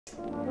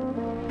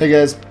Hey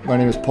guys, my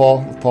name is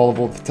Paul with Paul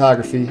Lavold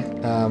Photography.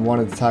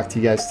 Wanted to talk to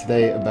you guys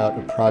today about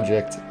a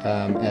project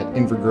at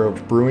Inver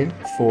Grove Brewing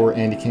for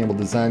Andy Campbell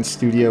Design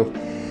Studio.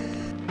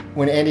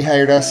 When Andy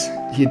hired us,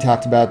 he had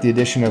talked about the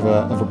addition of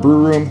a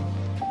brew room,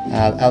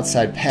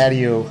 outside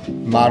patio,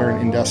 modern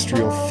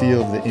industrial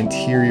feel of the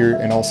interior,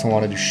 and also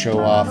wanted to show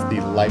off the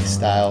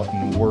lifestyle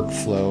and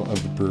workflow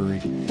of the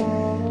brewery.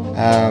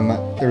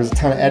 There was a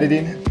ton of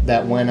editing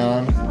that went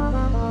on,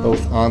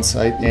 both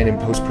on-site and in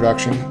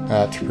post-production,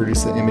 to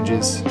produce the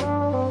images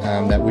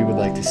that we would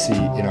like to see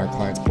in our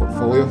client's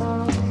portfolio.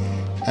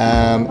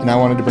 And I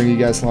wanted to bring you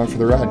guys along for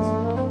the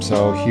ride.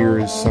 So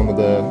here's some of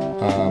the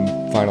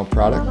final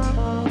product.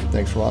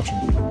 Thanks for watching.